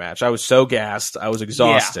napping match. I was so gassed. I was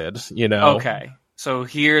exhausted, Okay. So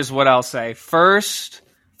here's what I'll say. First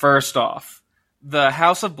off, the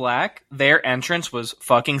House of Black, their entrance was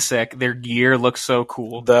fucking sick. Their gear looks so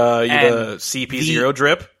cool. The CP0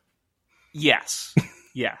 drip? Yes.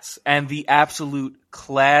 Yes. And the absolute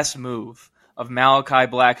class move of Malachi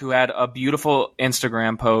Black, who had a beautiful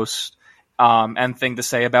Instagram post and thing to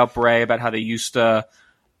say about Bray, about how they used to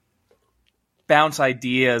bounce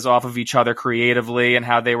ideas off of each other creatively and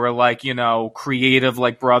how they were like, creative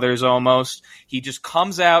like brothers almost. He just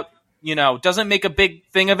comes out, doesn't make a big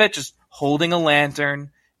thing of it, just holding a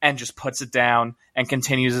lantern and just puts it down and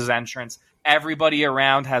continues his entrance. Everybody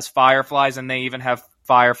around has fireflies, and they even have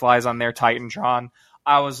fireflies on their Titantron.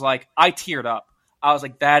 I was like, I teared up. I was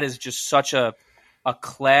like, that is just such a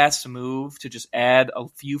class move to just add a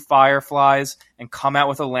few fireflies and come out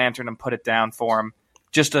with a lantern and put it down for him.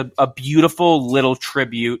 Just a beautiful little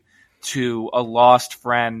tribute to a lost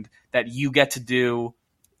friend that you get to do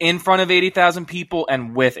in front of 80,000 people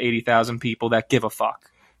and with 80,000 people that give a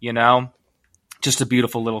fuck, Just a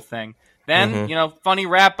beautiful little thing. Then, funny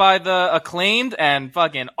rap by the Acclaimed and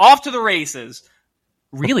fucking off to the races.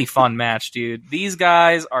 Really fun match, dude. These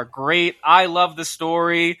guys are great. I love the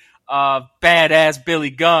story of badass Billy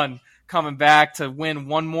Gunn coming back to win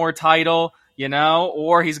one more title.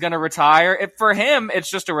 Or he's going to retire. For him,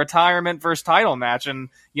 it's just a retirement versus title match. And,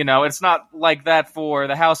 it's not like that for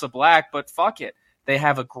the House of Black, but fuck it. They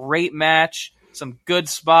have a great match, some good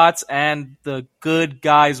spots, and the good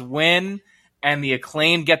guys win. And the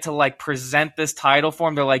Acclaimed get to, present this title for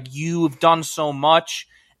him. They're like, you've done so much,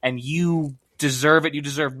 and you deserve it. You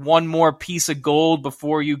deserve one more piece of gold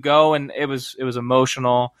before you go. And it was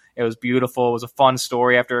emotional. It was beautiful. It was a fun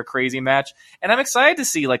story after a crazy match. And I'm excited to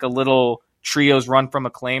see, a little trios run from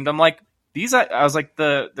Acclaimed. I'm like, I was like,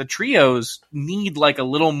 the trios need a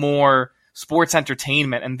little more sports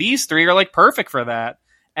entertainment, and these three are perfect for that.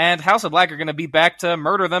 And House of Black are going to be back to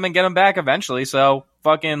murder them and get them back eventually. So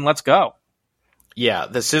fucking let's go. Yeah,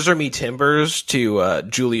 the Scissor Me Timbers to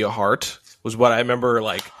Julia Hart was what I remember.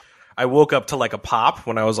 Like, I woke up to like a pop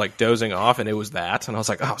when I was like dozing off, and it was that, and I was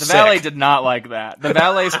like, "Oh, the sick." valet did not like that. The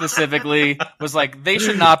valet specifically was like, "They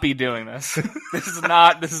should not be doing this. This is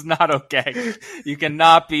not okay. You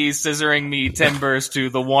cannot be scissoring me timbers to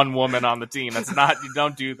the one woman on the team. That's not. You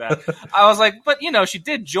don't do that." I was like, "But she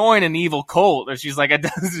did join an evil cult." And she's like,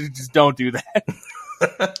 "Just don't do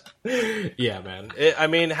that." Yeah, man. I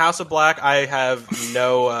mean, House of Black. I have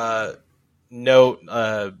no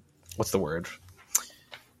what's the word?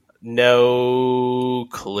 No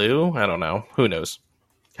clue. I don't know. Who knows?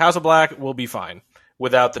 House of Black will be fine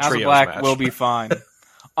without the House trios of Black match. will be fine.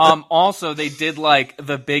 Also, they did like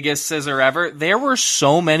the biggest scissor ever. There were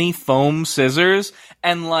so many foam scissors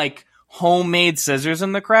and like homemade scissors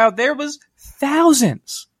in the crowd. There was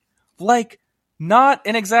thousands. Like, not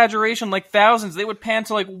an exaggeration, like thousands. They would pan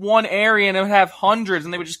to like one area and it would have hundreds,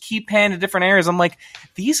 and they would just keep panning to different areas. I'm like,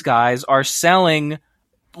 these guys are selling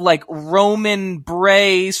like Roman,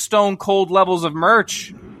 Bray, Stone Cold levels of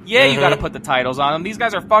merch. Yeah, you got to put the titles on them. These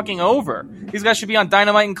guys are fucking over. These guys should be on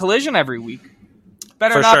Dynamite and Collision every week.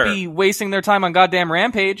 Better For not sure. be wasting their time on goddamn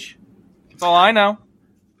Rampage. That's all I know.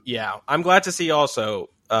 Yeah, I'm glad to see also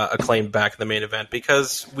Acclaim back in the main event,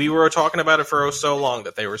 because we were talking about it for so long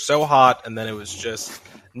that they were so hot, and then it was just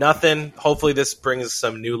nothing. Hopefully this brings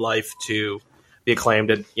some new life to the Acclaimed.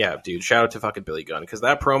 And yeah, dude, shout out to fucking Billy Gunn, because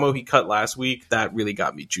that promo he cut last week, that really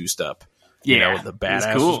got me juiced up. Yeah, the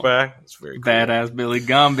badass cool. was back. It's very cool. Badass Billy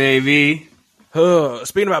Gunn, baby.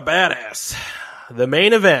 Speaking about badass, the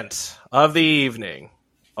main event of the evening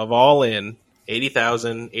of All In,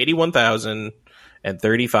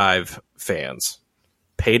 81,035 fans,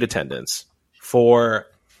 paid attendance for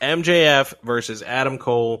MJF versus Adam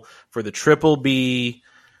Cole for the Triple B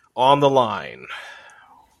on the line.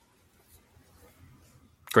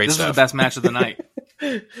 Great This stuff. was the best match of the night.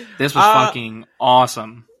 This was fucking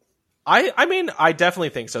awesome. I mean, I definitely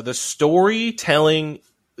think so. The storytelling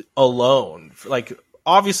alone, like,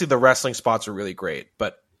 obviously the wrestling spots are really great,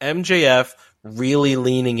 but MJF really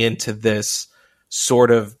leaning into this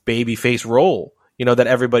sort of babyface role, that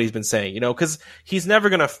everybody's been saying, because he's never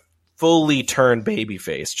going to fully turn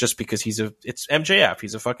babyface just because it's MJF.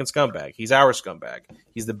 He's a fucking scumbag. He's our scumbag.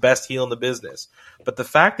 He's the best heel in the business. But the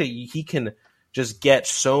fact that he can just get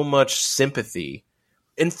so much sympathy,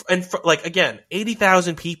 and like, again,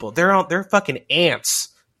 80,000 people, they're fucking ants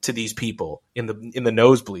to these people in the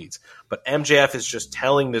nosebleeds. But MJF is just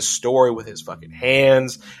telling this story with his fucking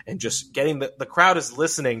hands and just getting the crowd is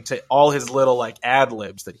listening to all his little like ad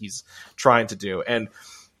libs that he's trying to do. And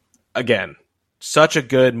again, such a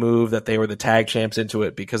good move that they were the tag champs into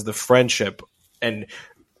it, because the friendship, and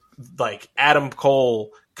like Adam Cole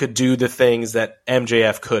could do the things that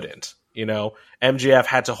MJF couldn't. MJF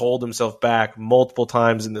had to hold himself back multiple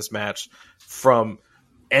times in this match from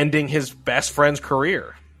ending his best friend's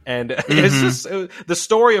career. And it's just the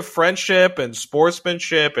story of friendship and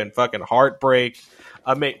sportsmanship and fucking heartbreak.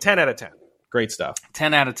 10 out of 10. Great stuff.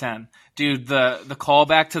 10 out of 10. Dude, the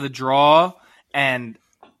callback to the draw and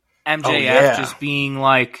MJF just being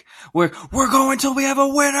like, we're going till we have a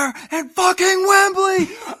winner at fucking Wembley.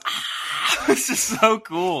 It's just so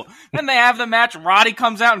cool. Then they have the match. Roddy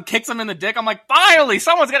comes out and kicks him in the dick. I'm like, finally,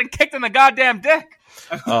 someone's getting kicked in the goddamn dick.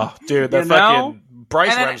 Oh, dude, that fucking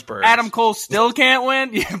Bryce Remsburg. Adam Cole still can't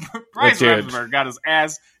win. Yeah, Bryce Remsburg got his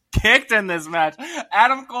ass kicked in this match.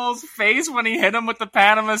 Adam Cole's face when he hit him with the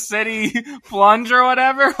Panama City plunge or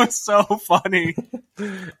whatever was so funny.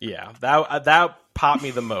 Yeah, that popped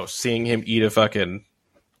me the most, seeing him eat a fucking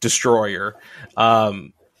destroyer.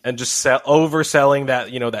 And just overselling that,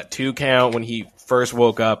 that 2 count when he first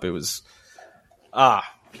woke up. It was,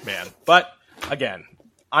 man. But again,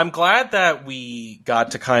 I'm glad that we got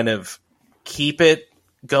to kind of keep it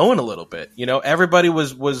going a little bit. Everybody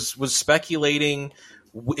was speculating,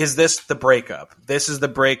 is this the breakup? This is the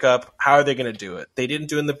breakup. How are they going to do it? They didn't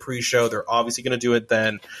do it in the pre-show. They're obviously going to do it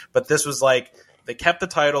then. But this was like, they kept the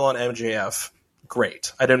title on MJF.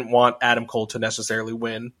 Great. I didn't want Adam Cole to necessarily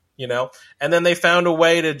win. And then they found a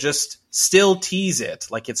way to just still tease it,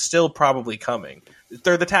 like it's still probably coming.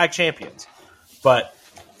 They're the tag champions, but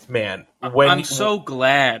man, I'm so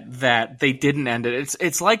glad that they didn't end it.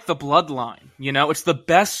 It's like the bloodline, It's the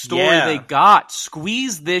best story they got.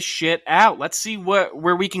 Squeeze this shit out. Let's see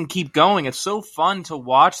where we can keep going. It's so fun to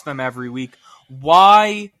watch them every week.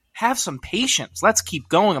 Why have some patience? Let's keep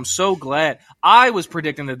going. I'm so glad. I was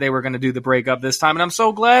predicting that they were going to do the breakup this time, and I'm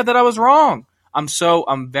so glad that I was wrong. I'm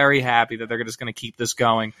very happy that they're just going to keep this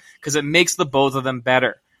going, because it makes the both of them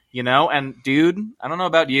better, And dude, I don't know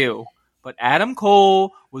about you, But Adam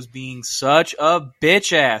Cole was being such a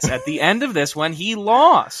bitch ass at the end of this when he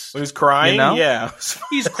lost. He was crying? You know? Yeah.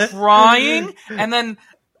 He's crying, and then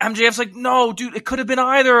MJF's like, no, dude, it could have been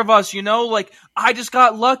either of us, you know? Like, I just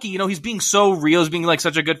got lucky. You know, he's being so real. He's being, like,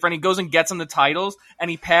 such a good friend. He goes and gets him the titles, and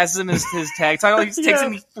he passes him his tag title. He takes it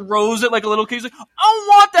and he throws it like a little kid. He's like, I don't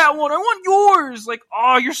want that one. I want yours. Like,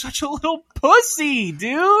 oh, you're such a little pussy,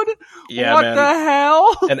 dude. Yeah, what man. the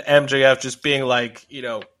hell? And MJF just being like, you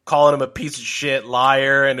know, calling him a piece of shit,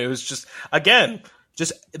 liar. And it was just, again,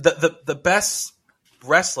 just the best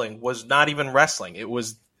wrestling was not even wrestling. It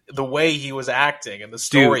was the way he was acting and the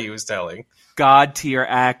story he was telling. God tier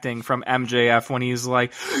acting from MJF when he's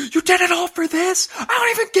like, you did it all for this? I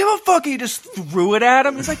don't even give a fuck. He just threw it at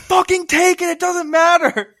him. He's like, fucking take it. It doesn't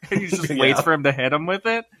matter. And he just waits for him to hit him with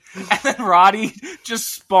it. And then Roddy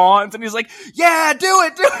just spawns and he's like, yeah, do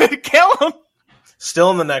it. Kill him.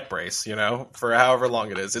 Still in the neck brace, you know, for however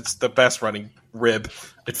long it is. It's the best running rib,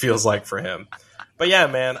 it feels like, for him. But yeah,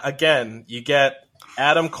 man, again, you get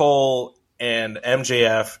Adam Cole and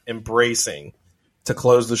MJF embracing to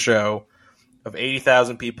close the show of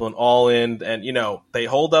 80,000 people and All In. And, you know, they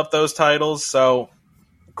hold up those titles. So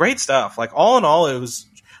great stuff. Like, all in all, it was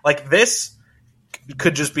like this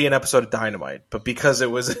could just be an episode of Dynamite. But because it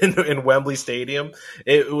was in Wembley Stadium,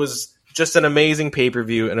 it was just an amazing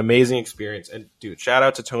pay-per-view, an amazing experience. And, dude, shout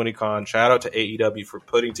out to Tony Khan. Shout out to AEW for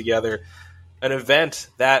putting together an event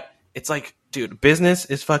that it's like, dude, business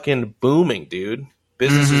is fucking booming, dude.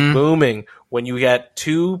 Business is booming when you get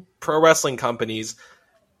two pro wrestling companies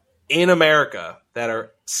in America that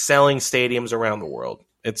are selling stadiums around the world.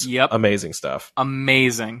 It's amazing stuff.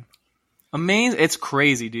 Amazing. It's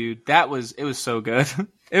crazy, dude. It was so good.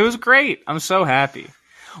 It was great. I'm so happy.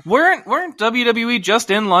 Weren't WWE just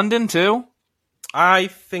in London too? I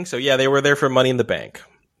think so. Yeah, they were there for Money in the Bank.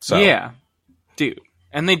 So yeah, dude.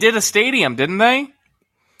 And they did a stadium, didn't they?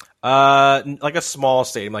 Like a small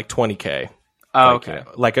stadium, like 20K. Oh, okay.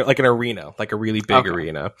 Like an arena, like a really big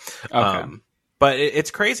arena. Okay. But it's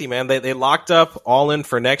crazy, man. They locked up All In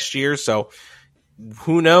for next year, so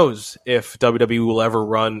who knows if WWE will ever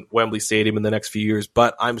run Wembley Stadium in the next few years.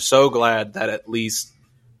 But I'm so glad that at least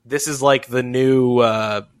this is like the new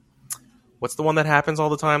what's the one that happens all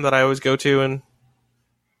the time that I always go to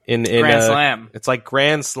in Grand Slam. It's like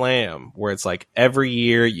Grand Slam, where it's like every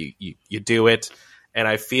year you do it, and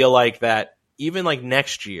I feel like that even like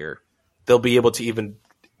next year they'll be able to even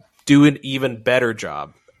do an even better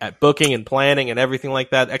job at booking and planning and everything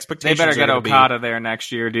like that. Expectations. They better get Okada there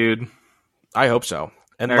next year, dude. I hope so.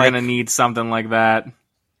 And they're gonna need something like that.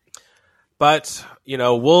 But you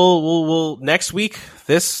know, we'll next week.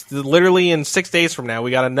 This literally in 6 days from now,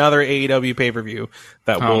 we got another AEW pay-per-view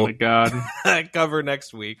that we'll cover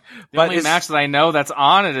next week. The only match that I know that's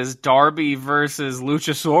on it is Darby versus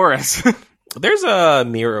Luchasaurus. There's a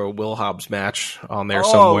Miro Will Hobbs match on there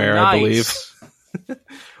somewhere, nice. I believe.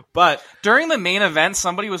 But during the main event,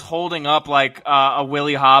 somebody was holding up like a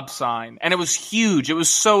Willie Hobbs sign, and it was huge. It was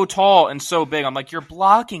so tall and so big. I'm like, you're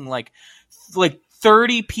blocking like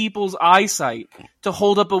 30 people's eyesight to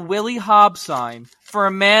hold up a Willie Hobbs sign for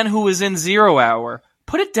a man who is in 0 hour.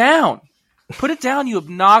 Put it down. Put it down, you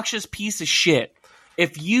obnoxious piece of shit.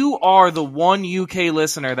 If you are the one UK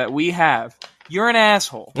listener that we have, you're an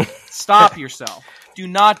asshole. Stop yourself. Do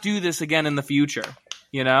not do this again in the future.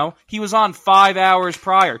 You know? He was on 5 hours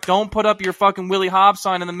prior. Don't put up your fucking Willie Hobbs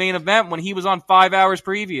sign in the main event when he was on 5 hours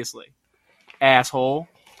previously. Asshole.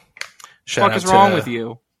 What is wrong with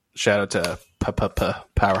you? Shout out to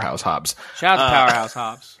Powerhouse Hobbs. Shout out to Powerhouse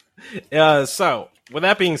Hobbs. So, with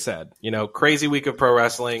that being said, you know, crazy week of pro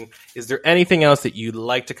wrestling. Is there anything else that you'd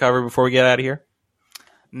like to cover before we get out of here?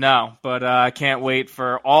 No, but I can't wait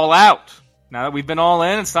for All Out. Now that we've been all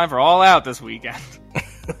in, it's time for All Out this weekend.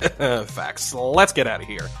 Facts. Let's get out of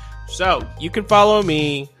here. So, you can follow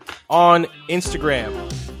me on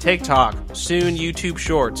Instagram, TikTok, soon YouTube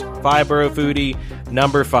Shorts, Vibro Foodie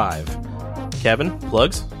 #5. Kevin,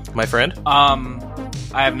 plugs, my friend?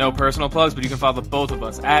 I have no personal plugs, but you can follow both of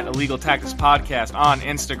us at Illegal Tactics Podcast on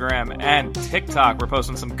Instagram and TikTok. We're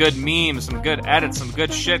posting some good memes, some good edits, some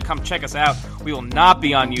good shit. Come check us out. We will not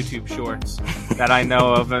be on YouTube Shorts that I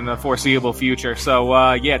know of in the foreseeable future.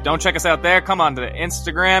 So, yeah, don't check us out there. Come on to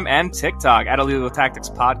Instagram and TikTok at Illegal Tactics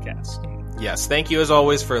Podcast. Yes, thank you as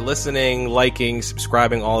always for listening, liking,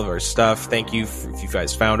 subscribing, all of our stuff. Thank you if you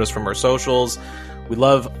guys found us from our socials. We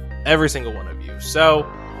love every single one of you. So,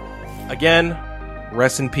 again,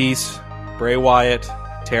 rest in peace, Bray Wyatt,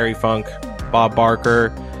 Terry Funk, Bob Barker.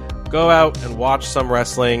 Go out and watch some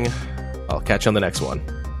wrestling. I'll catch you on the next one.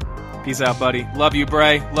 Peace out, buddy. Love you,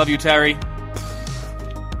 Bray. Love you, Terry.